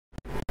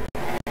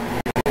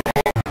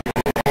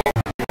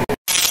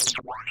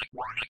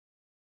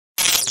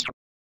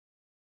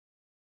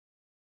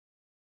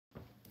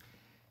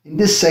In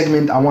this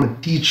segment, I want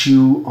to teach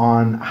you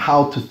on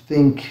how to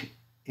think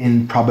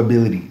in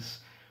probabilities,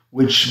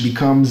 which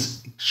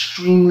becomes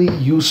extremely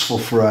useful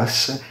for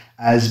us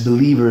as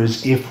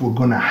believers if we're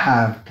going to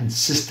have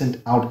consistent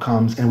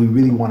outcomes and we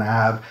really want to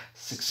have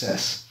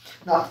success.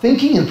 Now,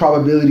 thinking in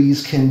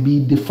probabilities can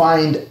be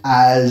defined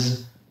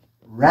as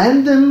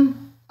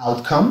random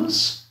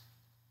outcomes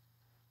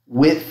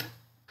with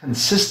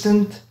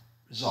consistent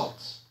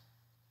results.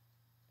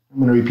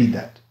 I'm going to repeat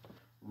that.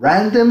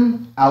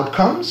 Random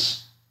outcomes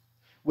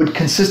with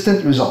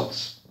consistent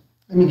results.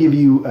 Let me give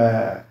you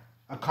a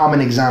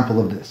common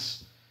example of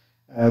this.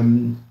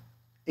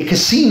 A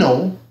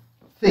casino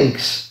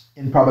thinks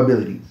in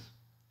probabilities.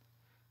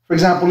 For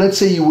example, let's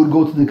say you would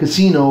go to the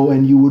casino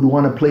and you would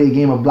want to play a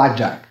game of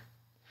blackjack.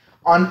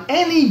 On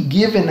any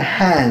given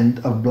hand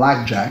of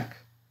blackjack,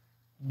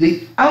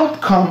 the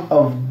outcome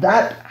of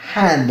that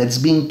hand that's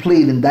being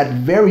played in that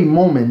very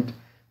moment,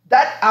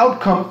 that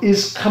outcome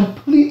is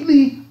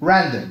completely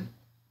random.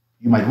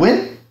 You might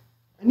win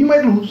and you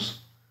might lose.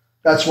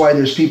 That's why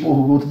there's people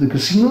who go to the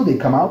casino, they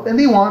come out and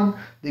they won.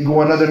 They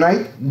go another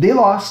night, they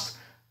lost.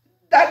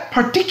 That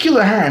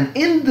particular hand,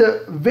 in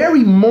the very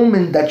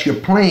moment that you're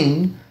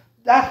playing,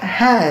 that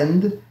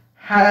hand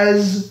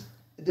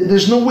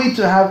there's no way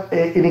to have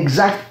an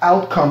exact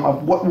outcome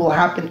of what will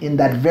happen in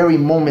that very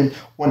moment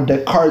when the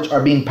cards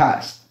are being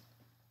passed.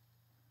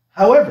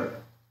 However,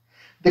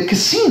 the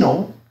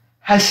casino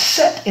has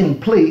set in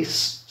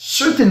place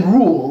certain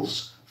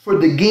rules for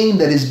the game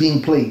that is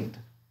being played.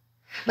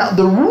 Now,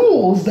 the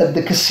rules that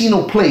the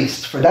casino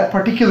placed for that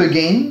particular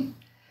game,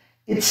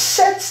 it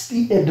sets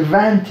the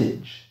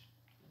advantage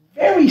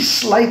very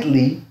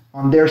slightly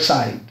on their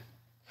side.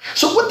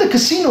 So what the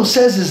casino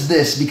says is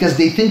this, because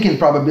they think in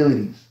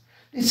probabilities.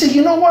 They say,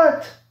 you know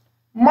what?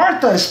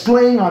 Martha is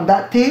playing on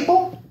that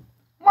table.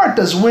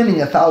 Martha's winning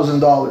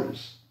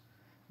 $1,000.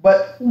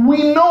 But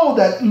we know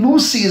that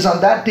Lucy is on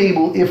that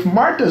table. If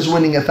Martha's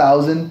winning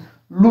 1,000,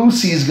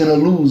 Lucy is going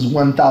to lose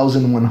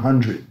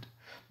 1,100.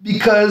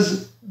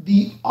 Because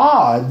the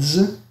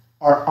odds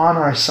are on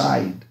our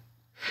side.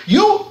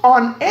 You,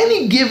 on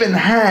any given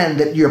hand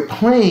that you're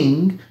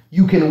playing,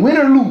 you can win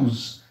or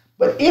lose.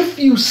 But if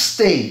you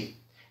stay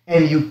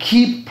and you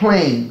keep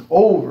playing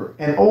over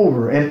and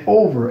over and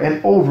over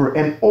and over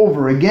and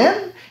over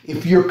again,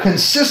 if you're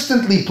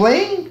consistently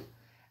playing,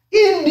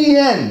 in the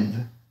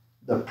end,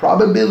 the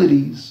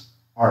probabilities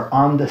are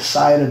on the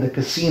side of the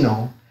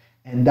casino,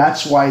 and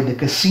that's why the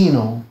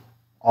casino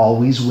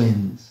always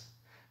wins.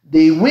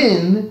 They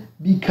win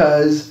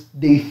because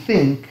they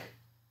think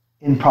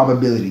in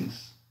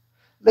probabilities.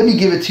 Let me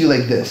give it to you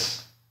like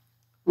this.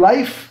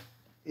 Life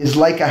is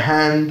like a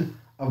hand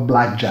of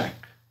blackjack,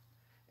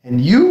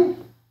 and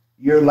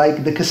you're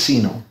like the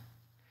casino.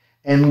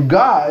 And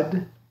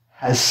God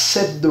has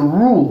set the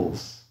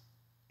rules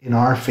in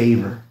our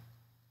favor.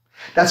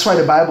 That's why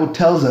the Bible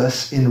tells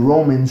us in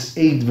Romans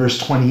 8 verse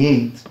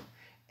 28,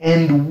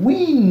 and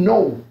we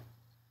know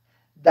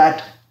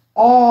that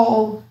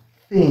all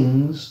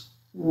things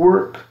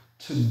work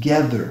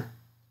together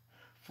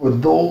for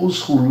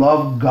those who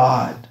love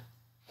God,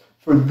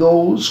 for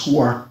those who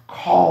are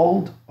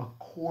called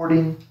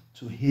according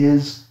to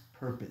His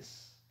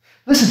purpose.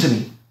 Listen to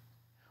me.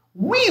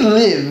 We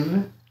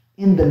live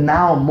in the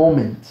now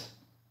moment,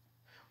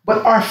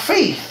 but our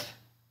faith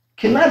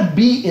cannot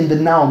be in the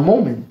now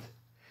moment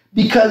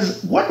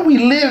because what we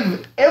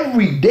live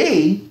every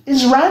day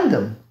is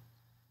random.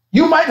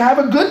 You might have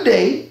a good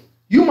day,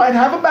 you might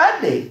have a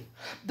bad day.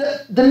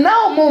 The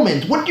now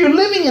moment, what you're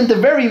living in the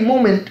very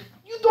moment,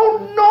 you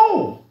don't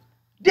know.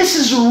 This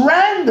is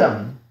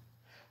random.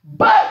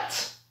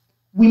 But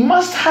we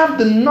must have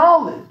the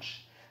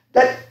knowledge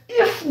that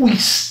if we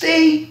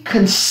stay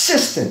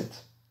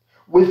consistent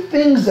with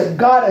things that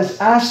God has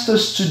asked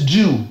us to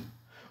do,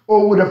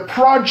 or with a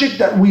project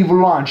that we've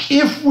launched,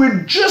 if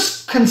we're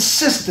just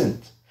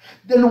consistent,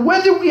 then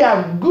whether we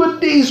have good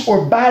days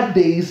or bad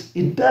days,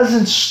 it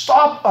doesn't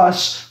stop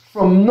us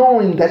from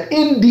knowing that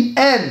in the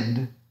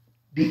end,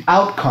 the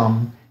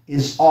outcome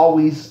is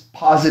always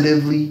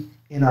positively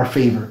in our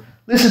favor.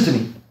 Listen to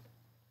me.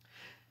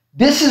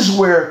 This is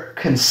where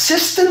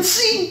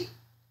consistency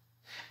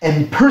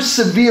and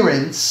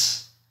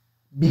perseverance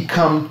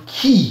become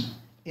key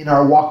in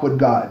our walk with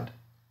God.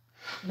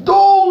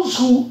 Those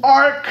who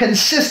are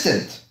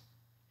consistent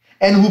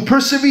and who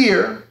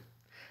persevere,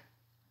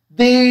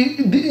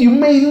 you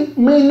may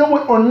know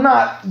it or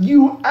not,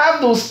 you have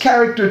those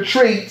character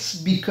traits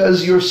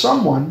because you're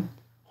someone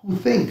who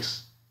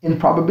thinks in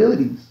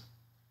probabilities.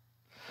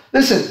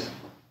 Listen,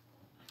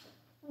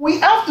 we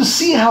have to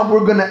see how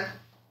we're going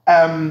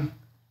to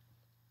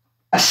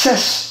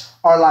assess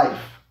our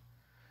life.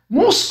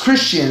 Most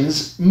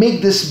Christians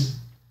make this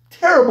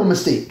terrible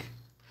mistake.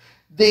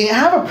 They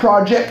have a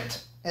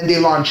project and they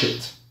launch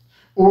it.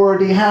 Or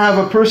they have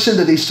a person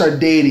that they start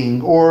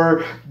dating,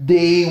 or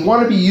they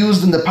want to be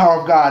used in the power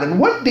of God. And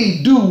what they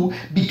do,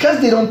 because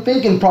they don't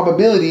think in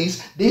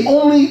probabilities, they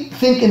only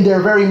think in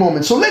their very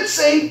moment. So let's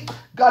say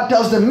God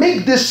tells them,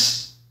 make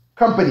this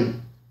company.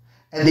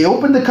 And they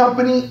open the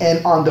company,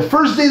 and on the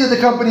first day that the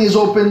company is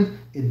open,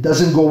 it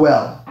doesn't go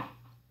well,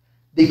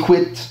 they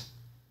quit.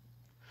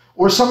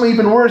 Or some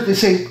even worse, they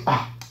say,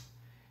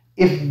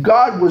 if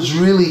God was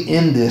really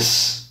in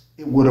this,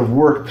 it would have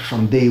worked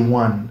from day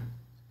one.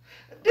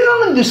 They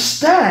don't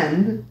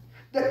understand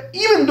that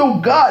even though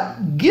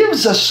God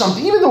gives us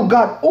something, even though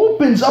God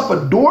opens up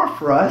a door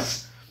for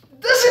us,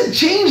 doesn't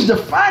change the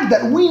fact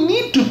that we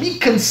need to be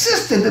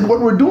consistent in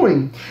what we're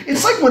doing.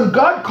 It's like when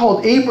God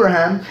called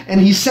Abraham and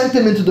he sent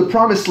him into the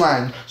promised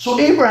land. So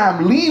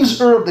Abraham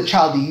leaves Ur of the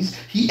Chaldees.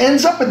 He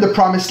ends up in the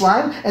promised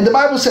land. And the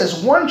Bible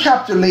says, one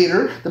chapter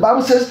later, the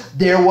Bible says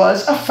there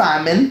was a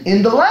famine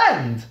in the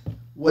land.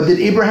 What did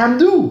Abraham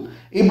do?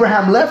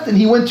 Abraham left and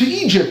he went to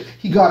Egypt.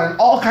 He got in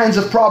all kinds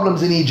of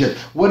problems in Egypt.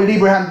 What did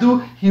Abraham do?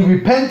 He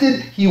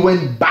repented. He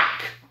went back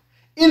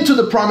into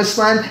the promised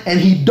land and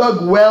he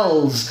dug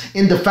wells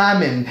in the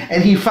famine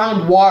and he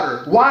found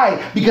water.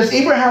 Why? Because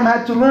Abraham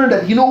had to learn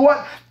that, you know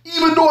what?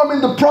 Even though I'm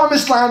in the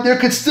promised land, there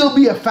could still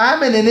be a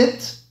famine in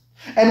it.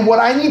 And what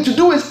I need to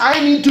do is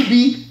I need to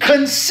be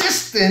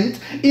consistent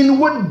in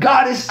what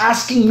God is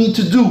asking me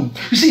to do.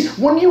 You see,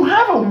 when you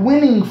have a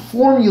winning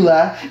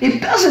formula,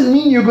 it doesn't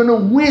mean you're going to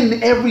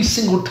win every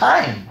single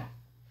time.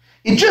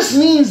 It just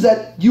means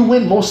that you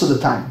win most of the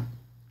time.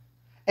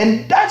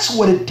 And that's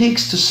what it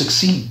takes to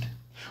succeed.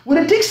 What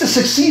it takes to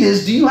succeed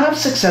is, do you have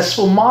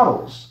successful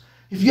models?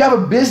 If you have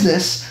a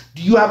business,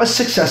 do you have a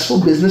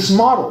successful business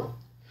model?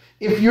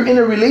 If you're in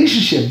a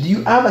relationship, do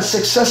you have a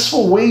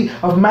successful way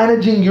of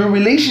managing your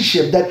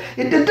relationship? That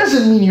it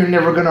doesn't mean you're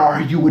never going to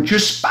argue with your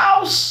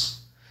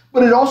spouse.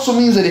 But it also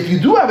means that if you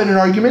do have an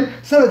argument,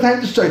 it's not the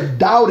time to start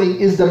doubting,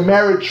 is the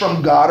marriage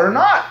from God or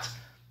not?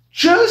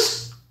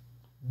 Just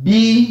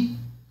be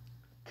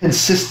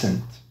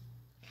consistent.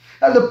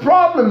 Now the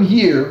problem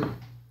here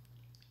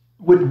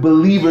with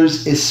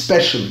believers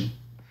especially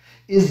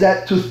is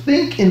that to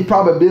think in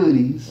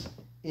probabilities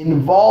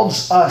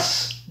involves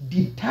us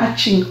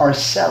detaching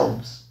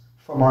ourselves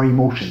from our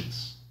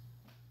emotions.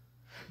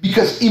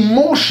 Because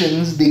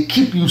emotions, they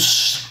keep you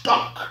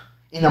stuck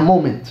in a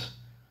moment.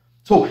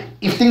 So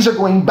if things are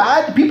going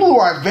bad, people who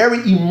are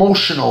very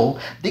emotional,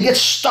 they get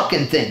stuck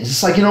in things.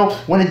 It's like,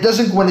 when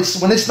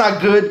it's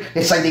not good,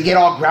 it's like they get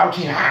all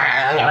grouchy.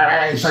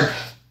 It's like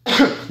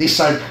they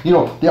start,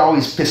 they're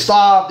always pissed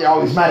off, they're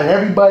always mad at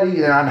everybody,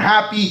 they're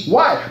unhappy.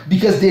 Why?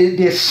 Because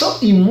they're so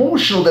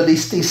emotional that they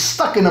stay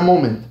stuck in a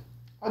moment.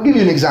 I'll give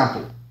you an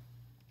example.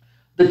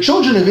 The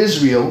children of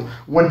Israel,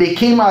 when they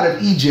came out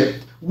of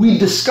Egypt, we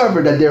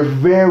discovered that they're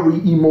very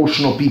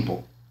emotional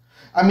people.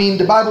 I mean,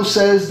 the Bible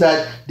says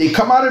that they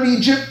come out of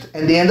Egypt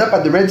and they end up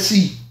at the Red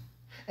Sea.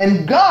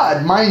 And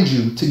God, mind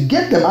you, to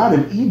get them out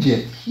of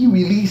Egypt, He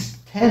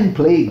released 10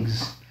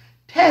 plagues.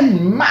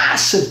 10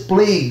 massive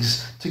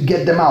plagues to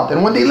get them out.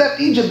 And when they left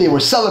Egypt, they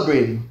were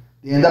celebrating.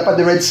 They end up at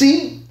the Red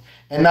Sea,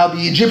 and now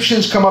the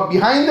Egyptians come up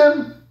behind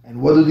them.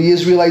 And what do the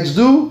Israelites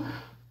do?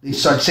 They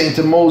start saying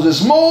to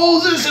Moses,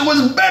 Moses, it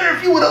was better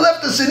if you would have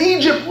left us in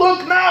Egypt.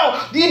 Look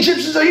now, the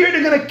Egyptians are here,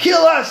 they're going to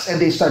kill us.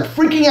 And they start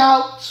freaking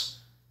out.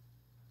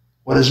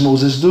 What does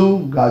Moses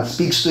do? God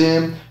speaks to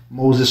him.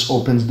 Moses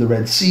opens the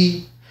Red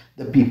Sea.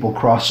 The people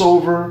cross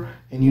over.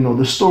 And you know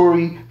the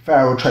story.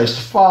 Pharaoh tries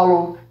to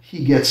follow.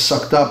 He gets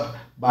sucked up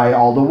by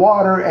all the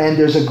water, and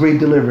there's a great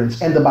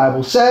deliverance. And the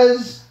Bible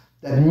says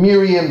that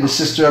Miriam, the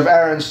sister of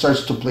Aaron,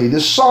 starts to play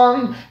this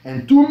song,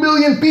 and 2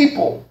 million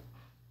people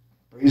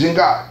praising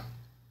God.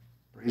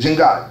 Praising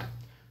God.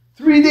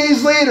 3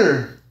 days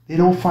later, they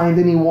don't find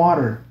any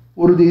water.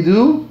 What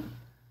do?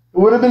 It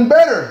would have been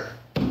better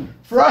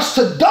for us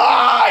to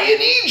die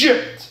in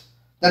Egypt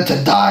than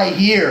to die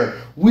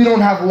here. We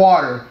don't have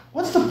water.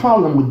 What's the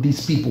problem with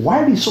these people?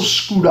 Why are they so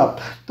screwed up?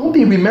 Don't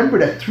they remember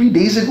that 3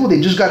 days ago they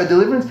just got a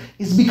deliverance?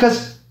 It's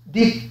because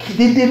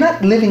they're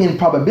not living in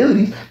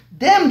probabilities.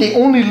 They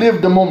only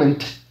live the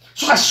moment.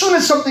 So as soon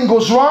as something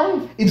goes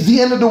wrong, it's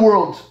the end of the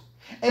world.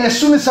 And as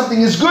soon as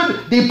something is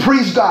good, they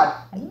praise God.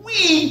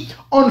 We,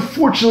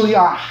 unfortunately,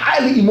 are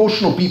highly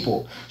emotional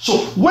people. So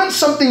when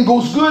something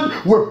goes good,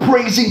 we're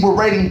praising, we're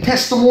writing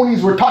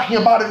testimonies, we're talking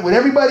about it with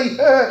everybody.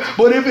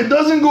 But if it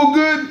doesn't go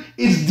good,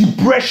 it's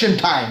depression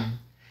time.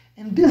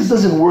 And this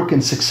doesn't work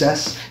in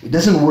success. It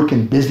doesn't work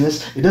in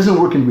business. It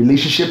doesn't work in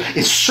relationship.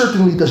 It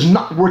certainly does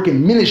not work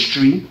in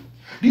ministry.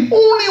 The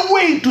only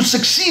way to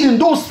succeed in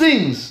those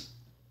things,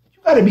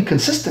 you got to be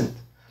consistent.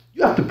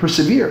 You have to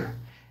persevere.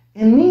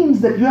 It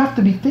means that you have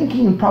to be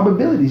thinking in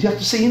probabilities. You have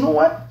to say, you know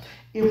what?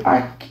 If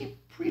I keep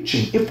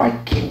preaching, if I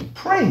keep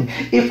praying,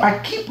 if I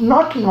keep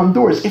knocking on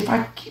doors, if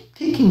I keep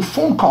taking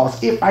phone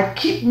calls, if I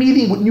keep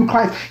meeting with new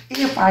clients,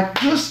 if I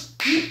just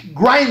keep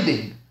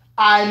grinding,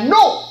 I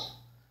know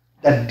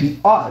that the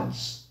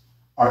odds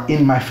are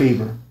in my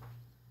favor.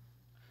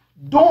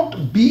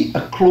 Don't be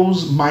a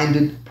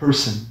closed-minded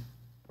person.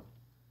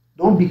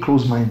 Don't be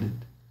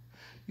closed-minded.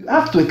 You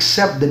have to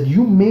accept that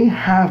you may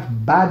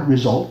have bad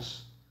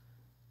results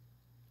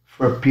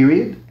for a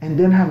period and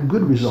then have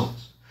good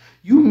results.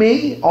 You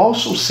may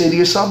also say to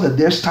yourself that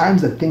there's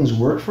times that things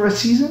work for a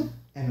season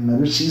and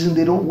another season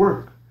they don't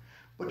work.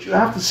 But you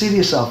have to say to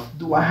yourself,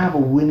 do I have a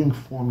winning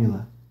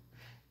formula?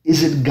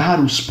 Is it God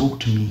who spoke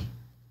to me?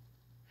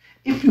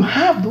 If you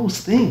have those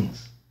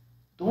things,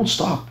 don't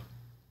stop.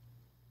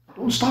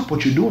 Don't stop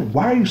what you're doing.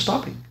 Why are you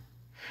stopping?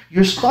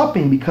 You're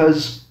stopping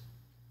because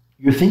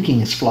your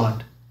thinking is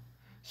flawed.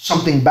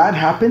 Something bad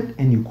happened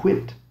and you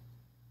quit.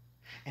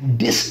 And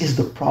this is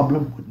the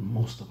problem with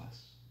most of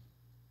us.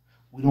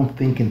 We don't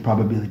think in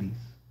probabilities.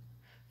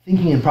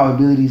 Thinking in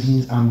probabilities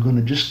means I'm going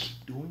to just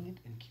keep doing it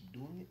and keep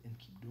doing it and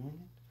keep doing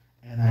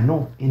it. And I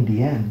know in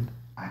the end,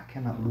 I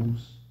cannot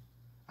lose.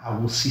 I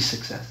will see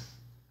success.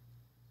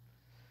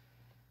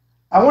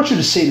 I want you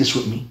to say this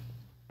with me.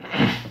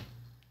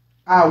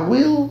 I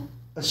will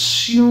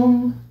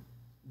assume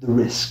the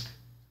risk.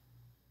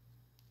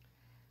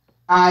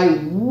 I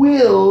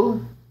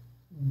will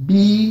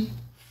be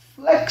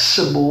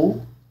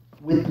flexible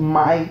with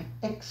my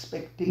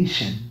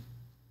expectation,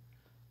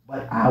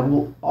 but I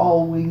will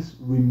always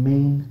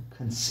remain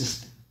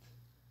consistent.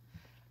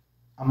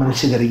 I'm going to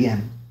say that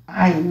again.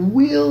 I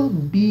will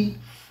be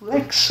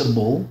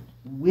flexible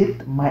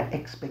with my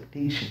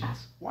expectations.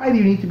 Why do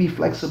you need to be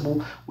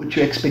flexible with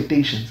your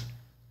expectations?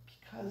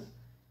 Because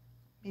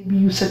maybe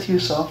you said to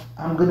yourself,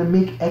 I'm going to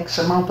make X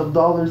amount of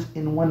dollars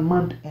in 1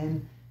 month,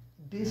 and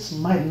this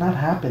might not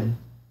happen.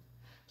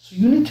 So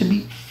you need to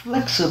be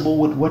flexible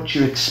with what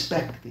you're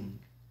expecting,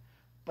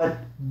 but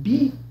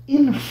be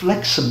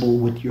inflexible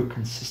with your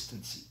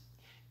consistency.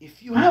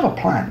 If you have a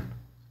plan,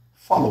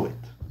 follow it.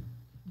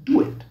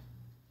 Do it.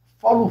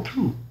 Follow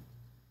through.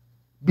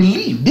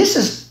 Believe. This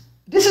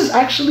is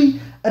actually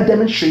a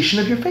demonstration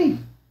of your faith.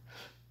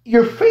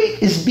 Your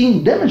faith is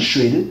being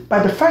demonstrated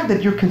by the fact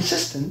that you're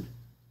consistent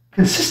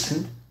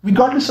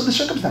regardless of the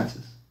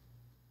circumstances.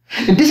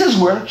 And this is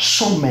where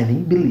so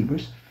many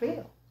believers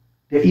fail.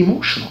 They're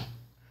emotional.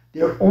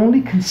 They're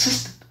only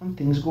consistent when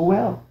things go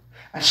well.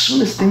 As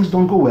soon as things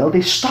don't go well,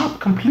 they stop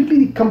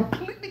completely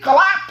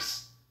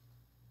collapse.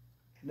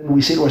 And then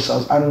we say to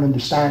ourselves, I don't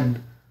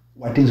understand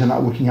why things are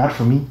not working out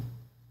for me.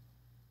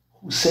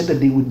 Who said that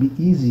they would be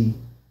easy?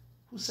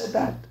 Who said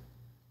that?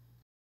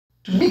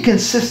 To be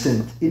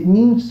consistent, it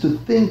means to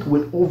think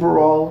with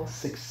overall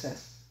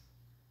success.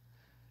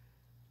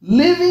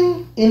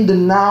 Living in the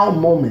now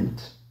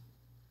moment,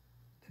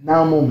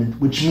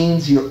 which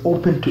means you're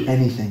open to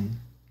anything.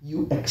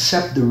 You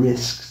accept the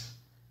risks.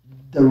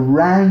 The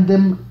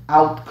random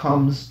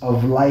outcomes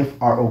of life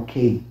are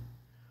okay.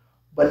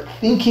 But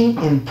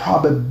thinking in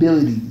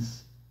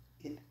probabilities,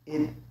 it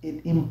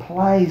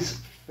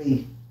implies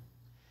faith.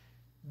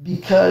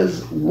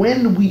 Because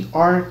when we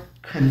are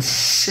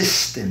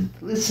consistent,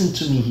 listen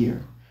to me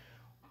here,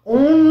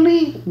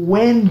 only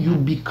when you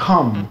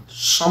become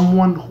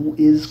someone who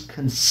is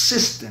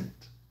consistent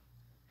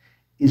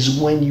is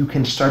when you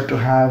can start to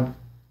have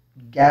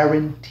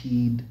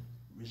guaranteed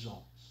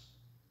results.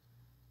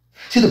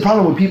 See, the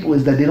problem with people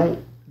is that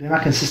they're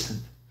not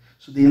consistent.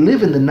 So they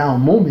live in the now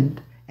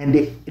moment and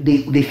they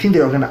think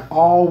they're going to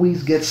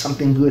always get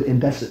something good,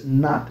 and that's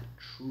not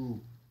true.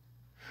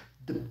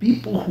 The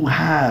people who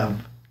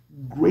have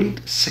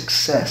great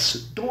success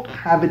don't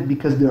have it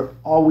because they're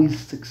always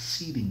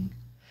succeeding.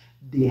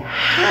 They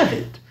have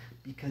it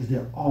because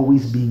they're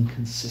always being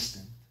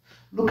consistent.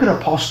 Look at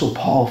Apostle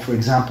Paul, for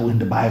example, in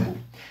the Bible.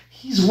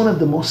 He's one of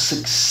the most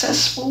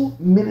successful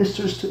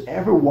ministers to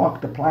ever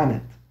walk the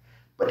planet.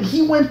 But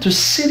he went to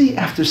city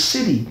after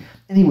city,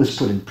 and he was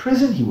put in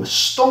prison, he was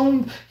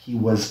stoned, he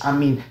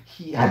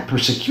had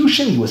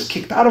persecution, he was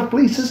kicked out of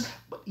places,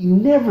 but he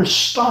never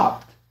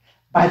stopped.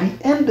 By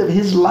the end of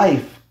his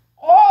life,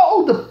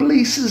 all the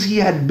places he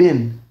had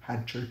been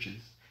had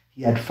churches.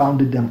 He had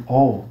founded them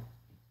all.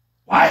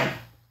 Why?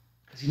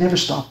 Because he never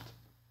stopped.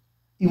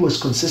 He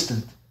was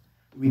consistent,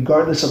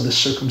 regardless of the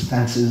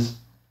circumstances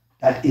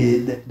that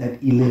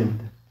he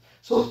lived.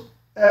 So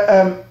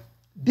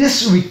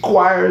this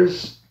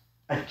requires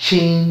a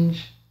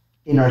change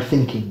in our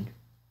thinking.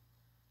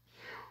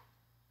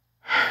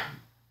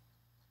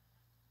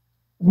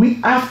 We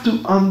have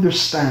to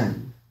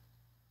understand,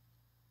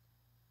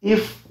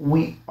 if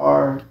we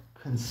are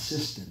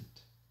consistent,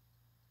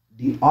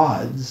 the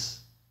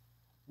odds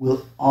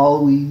will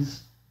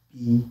always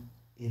be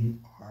in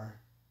our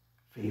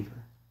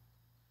favor.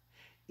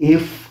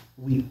 If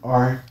we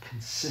are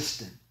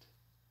consistent,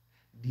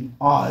 the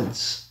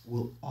odds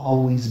will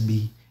always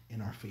be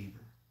in our favor.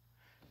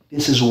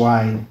 This is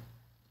why,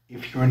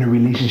 if you're in a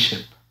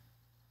relationship,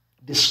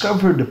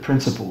 discover the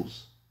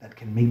principles that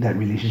can make that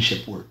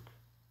relationship work.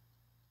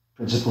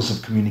 Principles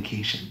of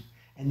communication.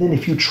 And then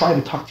if you try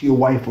to talk to your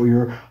wife or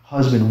your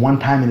husband one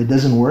time and it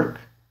doesn't work,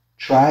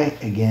 try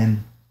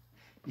again.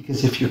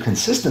 Because if you're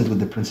consistent with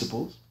the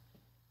principles,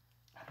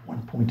 at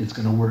one point it's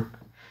going to work.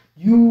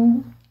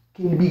 You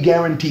can be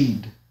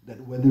guaranteed that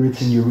whether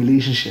it's in your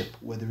relationship,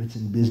 whether it's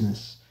in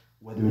business,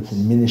 whether it's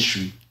in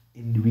ministry,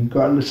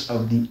 regardless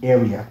of the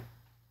area,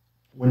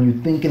 when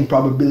you think in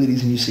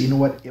probabilities and you say, you know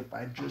what, if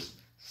I just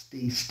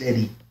stay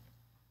steady,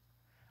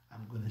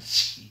 I'm going to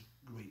see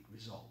great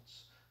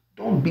results.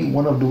 Don't be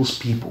one of those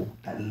people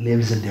that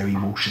lives in their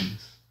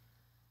emotions.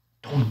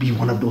 Don't be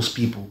one of those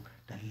people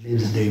that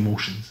lives in their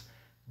emotions.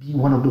 Be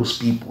one of those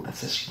people that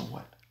says, you know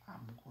what,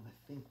 I'm going to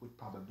think with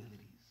probabilities.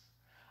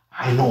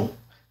 I know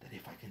that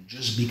if I can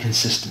just be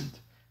consistent.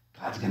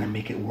 God's going to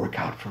make it work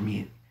out for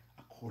me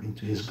according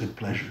to his good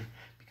pleasure.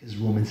 Because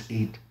Romans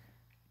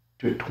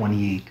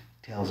 8:28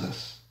 tells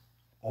us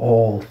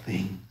all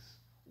things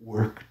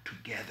work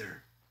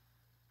together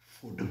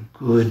for the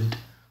good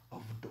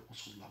of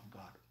those who love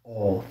God.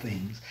 All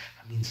things.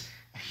 That means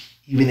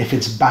even if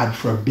it's bad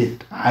for a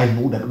bit, I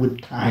know that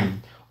with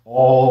time,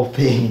 all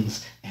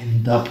things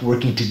end up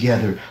working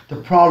together. The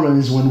problem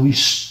is when we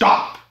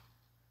stop,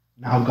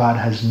 now God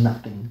has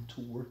nothing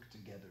to work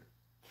together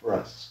for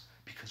us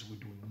because we're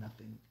doing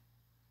nothing.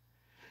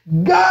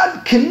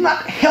 God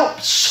cannot help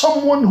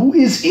someone who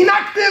is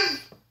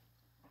inactive.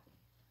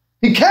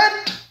 He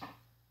can't.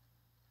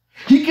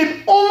 He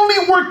can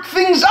only work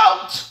things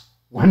out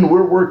when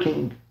we're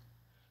working.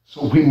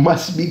 So we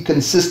must be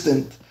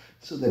consistent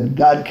so that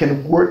God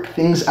can work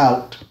things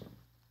out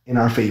in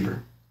our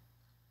favor.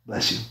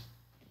 Bless you.